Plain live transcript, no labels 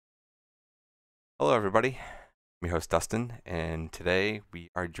Hello, everybody. I'm your host, Dustin, and today we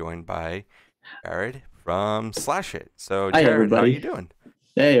are joined by Jared from Slash It. So, Hi, Jared, how are you everybody. doing?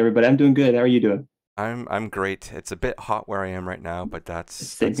 Hey, everybody. I'm doing good. How are you doing? I'm great. It's a bit hot where I am right now, but that's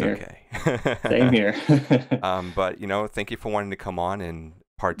Same that's here. okay. Same here. But thank you for wanting to come on and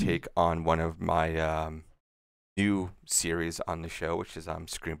partake on one of my new series on the show, which is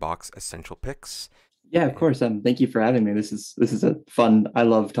ScreamBox Essential Picks. Yeah, of And course. Thank you for having me. This is a fun. I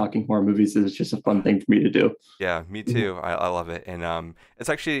love talking horror movies. It's just a fun thing for me to do. yeah, me Mhm. too. I love it, and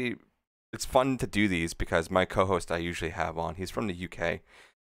it's fun to do these because my co-host I usually have on, he's from the UK,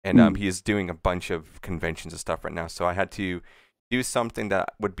 and Mm. he is doing a bunch of conventions and stuff right now. So I had to do something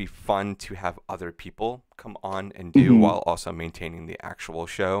that would be fun to have other people come on and do Mhm. while also maintaining the actual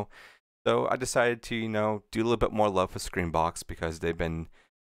show. So I decided to, do a little bit more love for Screenbox because they've been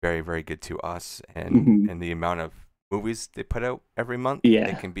very, very good to us, Mhm. and the amount of movies they put out every month, it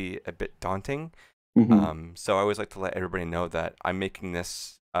Yeah. can be a bit daunting. Mhm. So I always like to let everybody know that I'm making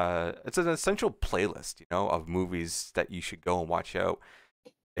this. It's an essential playlist, of movies that you should go and watch out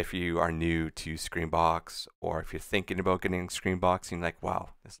if you are new to Screenbox, or if you're thinking about getting Screenbox and you're like, wow,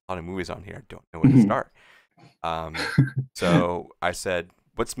 there's a lot of movies on here. I don't know where to Mhm. start. So I said,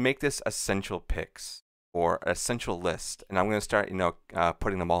 let's make this essential picks or essential list, and I'm gonna start,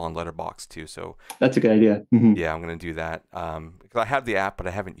 putting them all on Letterbox too. So That's a good idea. Mhm. yeah, I'm gonna do that. Because I have the app, but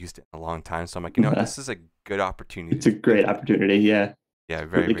I haven't used it in a long time. So I'm like, this is a good opportunity It's a to do great that. opportunity. Yeah, Yeah, very,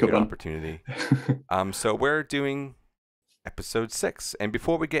 really very good good one. opportunity. So we're doing episode 6, and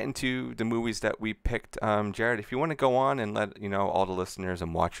before we get into the movies that we picked, Jared, if you want to go on and let all the listeners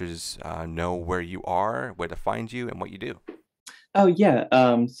and watchers know where you are, where to find you, and what you do. Oh yeah.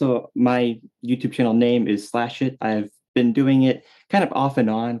 So my YouTube channel name is Slash It. I've been doing it kind of off and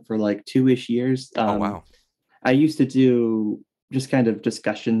on for like 2-ish years. Oh wow, I used to do just kind of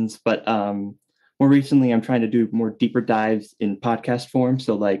discussions, but more recently I'm trying to do more deeper dives in podcast form.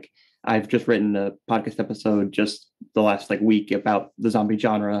 So like I've just written a podcast episode just the last like week about the zombie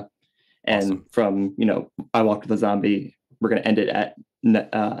genre, and awesome. from I Walked with a Zombie, we're gonna end it at Night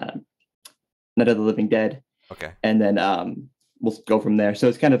of the Living Dead, Okay. and then we'll go from there. So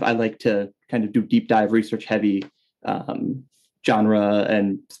it's kind of I like to kind of do deep dive, research heavy um, genre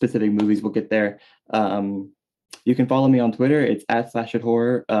and specific movies. We'll get there. You can follow me on Twitter. It's at slash at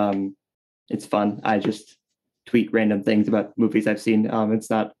horror. It's fun. I just tweet random things about movies I've seen. It's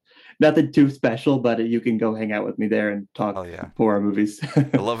not nothing too special, but you can go hang out with me there and talk Oh yeah, horror movies.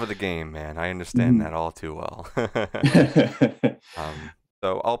 the love of the game, man. I understand Mhm. that all too well. Um,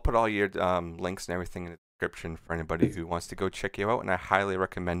 so I'll put all your links and everything in the description for anybody who wants to go check you out, and I highly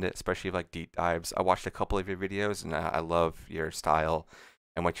recommend it, especially like deep dives. I watched a couple of your videos, and I love your style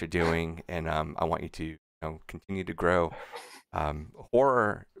and what you're doing, and I want you to continue to grow.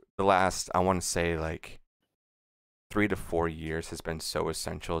 Horror, the last I want to say like 3 to 4 years has been so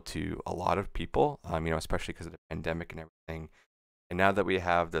essential to a lot of people. Especially because of the pandemic and everything. And now that we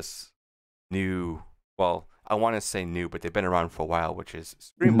have this new, well, I want to say new, but they've been around for a while, which is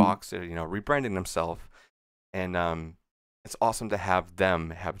Mhm. Screambox, rebranding themselves, and it's awesome to have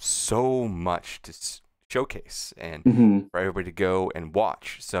them have so much to showcase and Mhm. for everybody to go and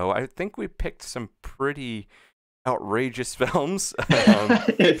watch. So I think we picked some pretty outrageous films.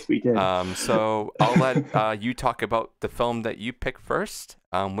 Yes, we did. So I'll let you talk about the film that you picked first,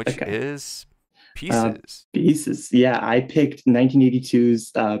 which Okay. is Uh, Pieces. Pieces. Yeah, I picked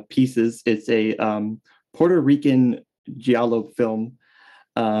 1982's Pieces. It's a Puerto Rican giallo film.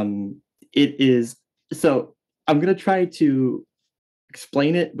 Um, it is so. I'm gonna try to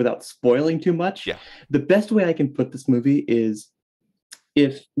explain it without spoiling too much. Yeah. The best way I can put this movie is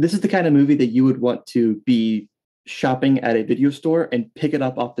if this is the kind of movie that you would want to be shopping at a video store and pick it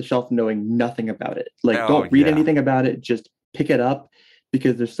up off the shelf knowing nothing about it. Like, Oh don't read yeah. anything about it, just pick it up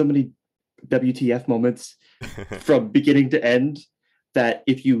because there's so many WTF moments from beginning to end that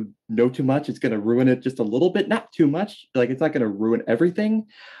if you know too much, it's going to ruin it just a little bit. Not too much, like it's not going to ruin everything,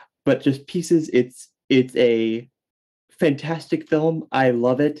 but just pieces. It's a fantastic film. I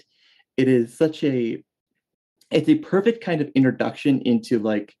love it. It is such a it's a perfect kind of introduction into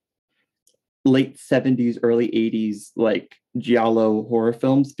like late 70s, early 80s like giallo horror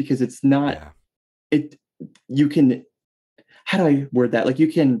films because it's not Yeah. it you can how do I word that? Like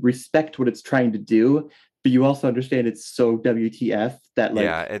you can respect what it's trying to do, but you also understand it's so WTF that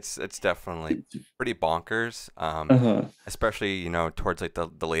Yeah, like it's definitely it's, pretty bonkers. uh-huh. Especially, towards like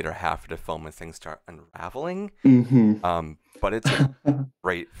the later half of the film when things start unraveling. Mm-hmm. But it's a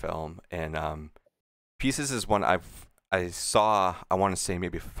great film, and Pieces is one I saw, I want to say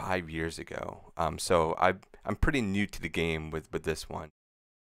maybe 5 years ago. So I'm pretty new to the game with this one,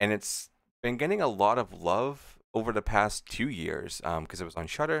 and it's been getting a lot of love over the past 2 years because it was on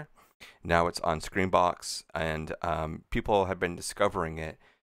Shudder. Now it's on SCREAMBOX, and people have been discovering it,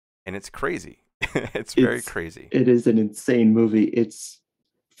 and it's crazy. It's very It's crazy. it is an insane movie. It's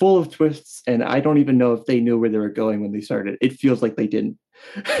full of twists, and I don't even know if they knew where they were going when they started. It feels like they didn't.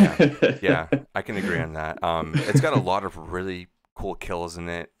 Yeah, yeah, I can agree on that. It's got a lot of really cool kills in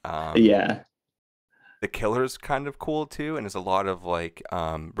it. Yeah. The killer's kind of cool too, and there's a lot of like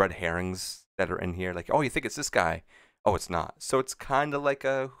red herrings that are in here. Like, oh, you think it's this guy? Oh, it's not. So it's kind of like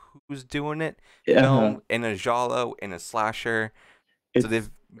a who's doing it Uh-huh. film in a giallo in a slasher. So It's they've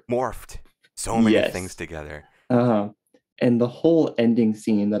morphed so many things yes. together. Uh-huh. And the whole ending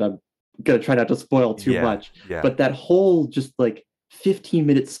scene that I'm gonna try not to spoil too Yeah, much, yeah, but that whole just like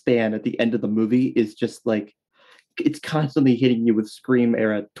 15-minute span at the end of the movie is just like it's constantly hitting you with Scream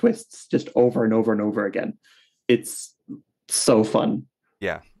era twists just over and over and over again. It's so fun.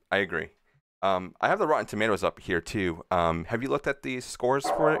 yeah. I agree. I have the Rotten Tomatoes up here too. Have you looked at the scores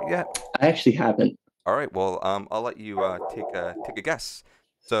for it yet? I actually haven't. All right. Well, I'll let you take a guess.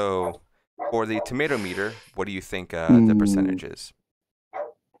 So, for the tomato meter, what do you think the Hmm. percentage is?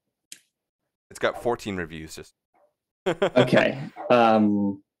 It's got 14 reviews. Just Okay.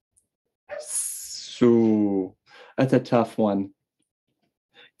 So that's a tough one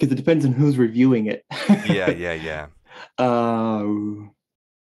because it depends on who's reviewing it. yeah, yeah, yeah. uh,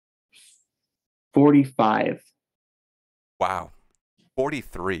 45. Wow,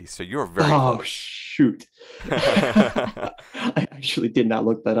 43. So you're very Oh close. shoot. I actually did not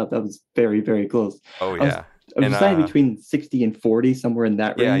look that up. That was very, very close. Oh I was yeah, I was and deciding between 60 and 40, somewhere in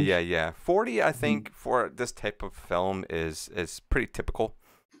that yeah, yeah, range. yeah. 40, I Mm-hmm. think, for this type of film is pretty typical.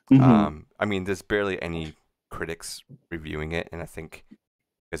 Mm-hmm. I mean, there's barely any critics reviewing it, and I think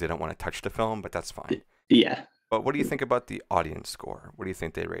because they don't want to touch the film, but that's fine. Yeah. But what do you think about the audience score? What do you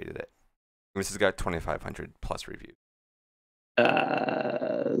think they rated it? This has got 2,500 plus reviews.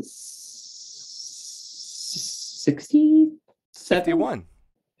 67? 51.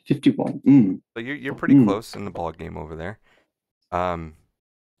 51. Mm. So you're pretty Mm. close in the ball game over there. Um,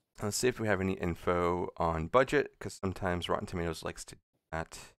 let's see if we have any info on budget, because sometimes Rotten Tomatoes likes to do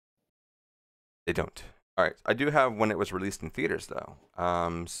that. They don't. All right, I do have when it was released in theaters though.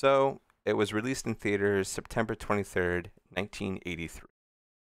 So it was released in theaters September 23rd, 1983,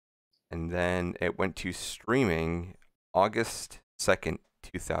 and then it went to streaming August 2nd,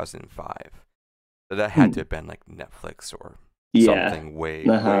 2005. So that had to Mm. have been like Netflix or Yeah. something way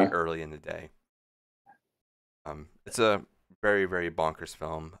Uh-huh. early in the day. It's a very bonkers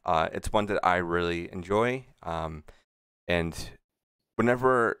film. It's one that I really enjoy. And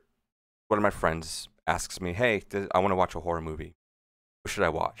whenever one of my friends asks me, "Hey, I want to watch a horror movie. What should I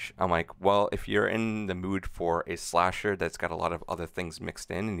watch?" I'm like, "Well, if you're in the mood for a slasher that's got a lot of other things mixed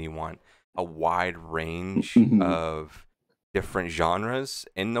in, and you want a wide range Mm-hmm. of different genres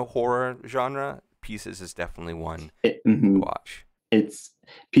in the horror genre, Pieces is definitely one to Mm-hmm. watch." It's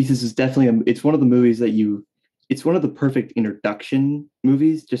Pieces is definitely it's one of the movies that it's one of the perfect introduction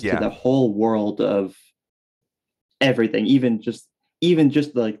movies just to Yeah, the whole world of everything, even just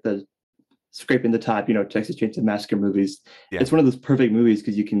like the scraping the top, Texas Chainsaw Massacre movies. yeah, It's one of those perfect movies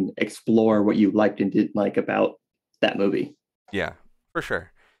because you can explore what you liked and didn't like about that movie. yeah, for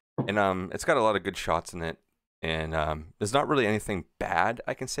sure. And it's got a lot of good shots in it. And there's not really anything bad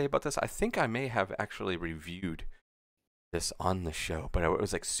I can say about this. I think I may have actually reviewed this on the show, but it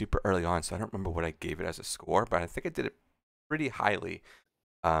was like super early on, so I don't remember what I gave it as a score. But I think I did it pretty highly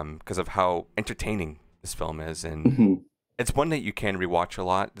because of how entertaining this film is, and Mm-hmm. it's one that you can rewatch a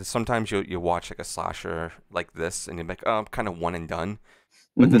lot. Sometimes you watch like a slasher like this, and you're like, oh, I'm kind of one and done.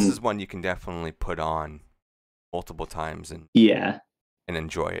 But this Mm-hmm. is one you can definitely put on multiple times Yeah, and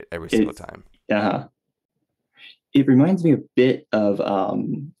enjoy it every single it's time. uh, it reminds me a bit of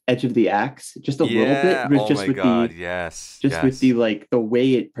Edge of the Axe, just a little bit, Yeah. but Oh my God. Yes. just with Yes. the like the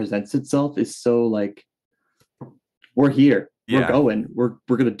way it presents itself is so like we're here, we're Yeah. going, we're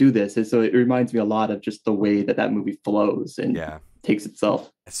gonna do this, and so it reminds me a lot of just the way that that movie flows and Yeah. takes itself.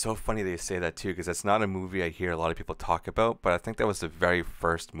 It's so funny they say that too, because it's not a movie I hear a lot of people talk about, but I think that was the very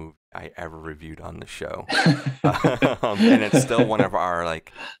first movie I ever reviewed on the show. And it's still one of our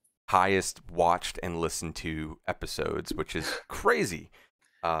like highest watched and listened to episodes, which is crazy.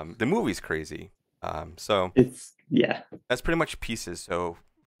 The movie's crazy. So It's yeah. that's pretty much Pieces. So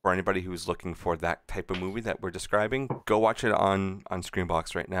for anybody who's looking for that type of movie that we're describing, go watch it on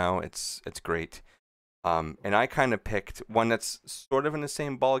Screenbox right now. It's great. And I kind of picked one that's sort of in the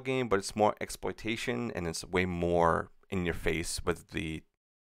same ball game, but it's more exploitation and it's way more in your face with the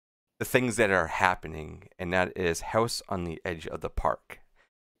things that are happening, and that is House on the Edge of the Park.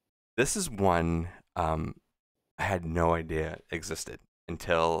 This is one I had no idea existed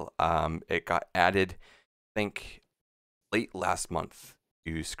until it got added, I think, late last month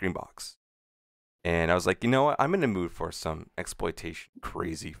to SCREAMBOX. And I was like, you know what? I'm in the mood for some exploitation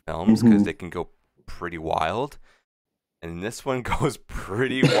crazy films because they can go pretty wild. And this one goes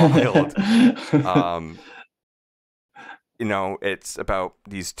pretty wild. You know, it's about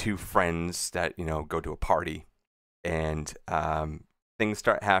these two friends that, you know, go to a party and things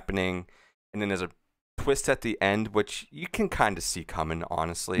start happening. And then there's a twist at the end, which you can kind of see coming,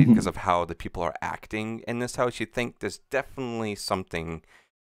 honestly, because of how the people are acting in this house. You think there's definitely something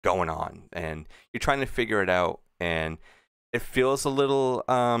going on and you're trying to figure it out. And it feels a little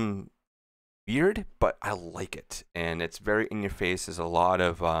weird, but I like it. And it's very in your face. There's a lot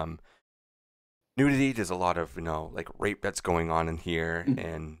of nudity. There's a lot of, you know, like rape that's going on in here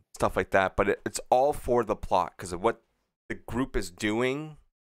and stuff like that. But it's all for the plot because of what the group is doing.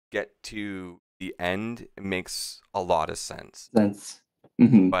 Get to the end, it makes a lot of sense.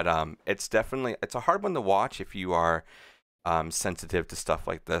 But it's definitely, it's a hard one to watch if you are sensitive to stuff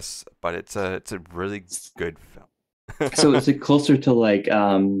like this. But it's a really good film. So is it closer to like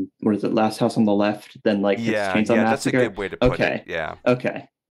what is it, Last House on the Left than like yeah, Chainsaw yeah, Massacre? that's a good way to put it. Yeah. Okay.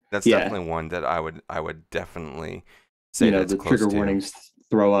 That's definitely one that I would definitely say, you know, that's the close trigger to. warnings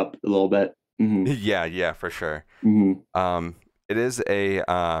throw up a little bit. Yeah, for sure. It is a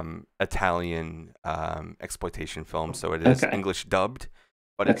Italian exploitation film, so it is English dubbed,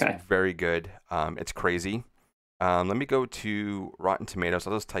 but it's very good. It's crazy. Let me go to Rotten Tomatoes.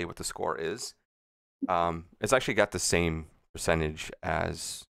 I'll just tell you what the score is. It's actually got the same percentage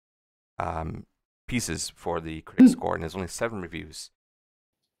as Pieces for the critic score, and there's only 7 reviews,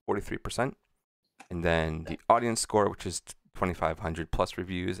 43%. And then the audience score, which is 2,500 plus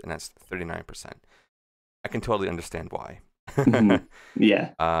reviews, and that's 39%. I can totally understand why. Yeah.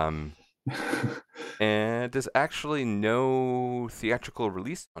 And there's actually no theatrical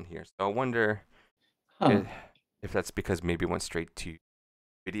release on here, so I wonder if that's because maybe it went straight to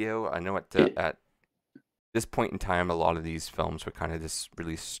video. I know at this point in time, a lot of these films were kind of just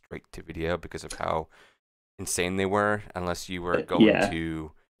released straight to video because of how insane they were, unless you were going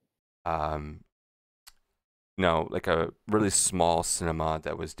to no, like a really small cinema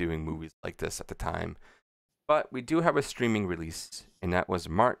that was doing movies like this at the time. But we do have a streaming release, and that was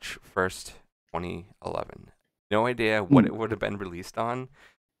March 1st, 2011. No idea what it would have been released on.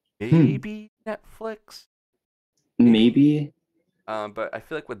 Maybe Netflix? Maybe. But I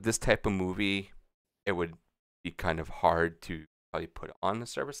feel like with this type of movie, it would be kind of hard to probably put on a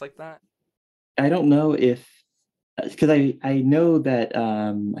service like that. I don't know if, because I know that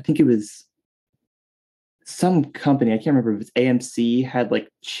I think it was some company, I can't remember if it was AMC, had like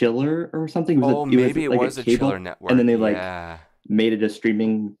Chiller or something. Maybe it was a Chiller network. And then they made it a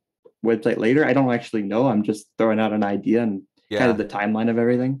streaming website later. I don't actually know. I'm just throwing out an idea and kind of the timeline of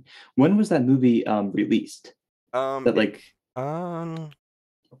everything. When was that movie released? It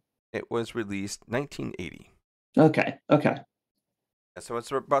was released 1980. Okay. So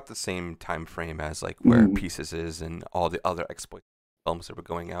it's about the same time frame as like where Pieces is and all the other exploitation films that were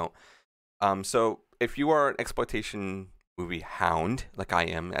going out. So if you are an exploitation movie hound, like I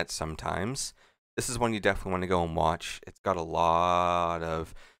am at some times, this is one you definitely want to go and watch. It's got a lot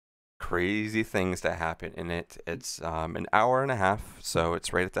of crazy things that happen in it. It's an hour and a half, so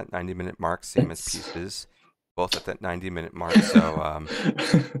it's right at that 90-minute mark, same as Pieces, both at that 90-minute mark. So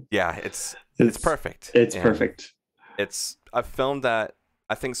yeah, it's perfect. It's perfect. It's a film that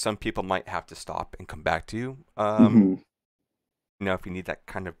I think some people might have to stop and come back to. You know, if you need that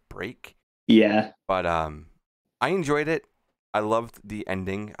kind of break. Yeah. But I enjoyed it. I loved the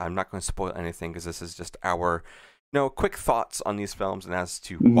ending. I'm not going to spoil anything because this is just our, quick thoughts on these films and as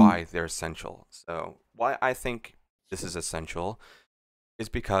to why they're essential. So why I think this is essential is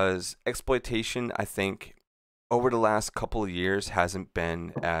because exploitation, I think, over the last couple of years hasn't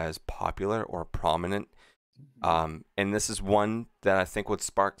been as popular or prominent. And this is one that I think would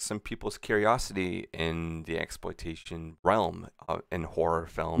spark some people's curiosity in the exploitation realm in horror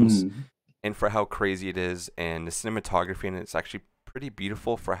films. And for how crazy it is, and the cinematography, and it's actually pretty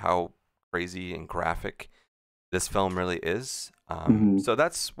beautiful for how crazy and graphic this film really is. So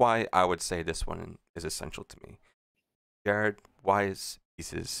that's why I would say this one is essential to me. Jared, why is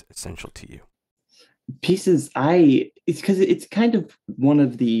Pieces essential to you? Pieces, it's because it's kind of one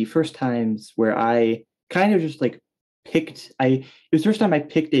of the first times where I kind of just like it was the first time I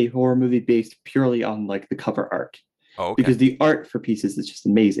picked a horror movie based purely on like the cover art. Oh, okay. Because the art for Pieces is just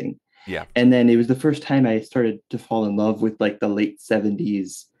amazing. Yeah. And then it was the first time I started to fall in love with like the late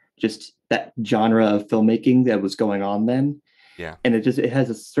 70s, just that genre of filmmaking that was going on then. Yeah. and it has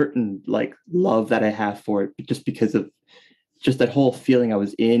a certain like love that I have for it just because of just that whole feeling I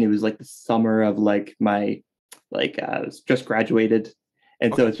was in. It was like the summer of like my I was just graduated,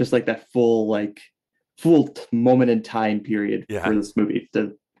 and so Okay. it's just like that full moment in time period Yeah. for this movie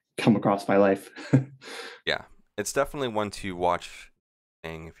to come across my life. Yeah. It's definitely one to watch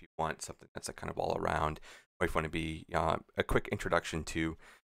thing if you want something that's like kind of all around, or if you want to be a quick introduction to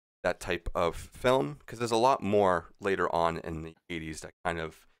that type of film, because there's a lot more later on in the 80s that kind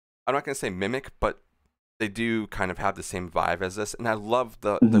of, I'm not going to say mimic, but they do kind of have the same vibe as this. And I love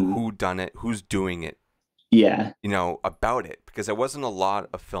the Mhm. who done it, who's doing it, Yeah. about it, because there wasn't a lot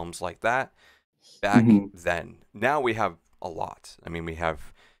of films like that back Mhm. then. Now we have a lot. I mean, we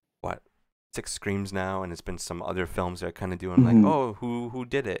have what, six Screams now, and it's been some other films that are kind of doing like, Mhm. oh, who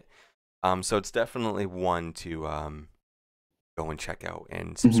did it? So it's definitely one to go and check out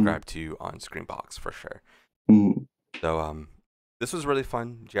and Mhm. subscribe to on SCREAMBOX for sure. Mhm. So this was really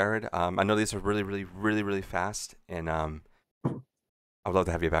fun, Jared. I know these are really, really, really, really fast, and I'd love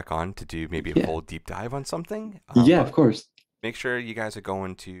to have you back on to do maybe a Yeah. full deep dive on something. Yeah, of But course. make sure you guys are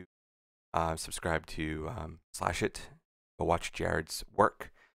going to subscribe to Slash It. Go watch Jared's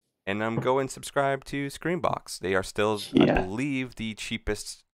work, and go and subscribe to SCREAMBOX. They are still, I Yeah. believe, the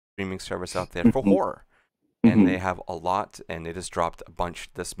cheapest streaming service out there for Mhm. horror. And they Mhm. have a lot, and it has dropped a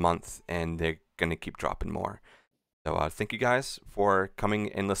bunch this month, and they're gonna keep dropping more. So thank you guys for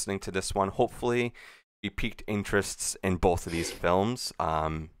coming and listening to this one. Hopefully, you piqued interests in both of these films.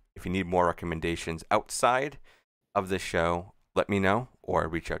 If you need more recommendations outside of the show, let me know or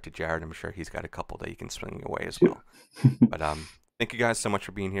reach out to Jared. I'm sure he's got a couple that you can swing away as Shoot. well. But thank you guys so much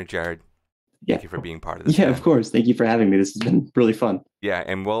for being here, Jared. Yeah. Thank you for being part of this, Yeah, of man. course. Thank you for having me. This has been really fun. Yeah,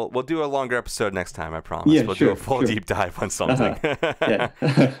 and we'll do a longer episode next time. I promise. Yeah, We'll do a sure, full sure. deep dive on something. Uh-huh. Yeah.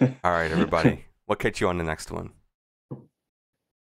 All right, everybody. We'll catch you on the next one.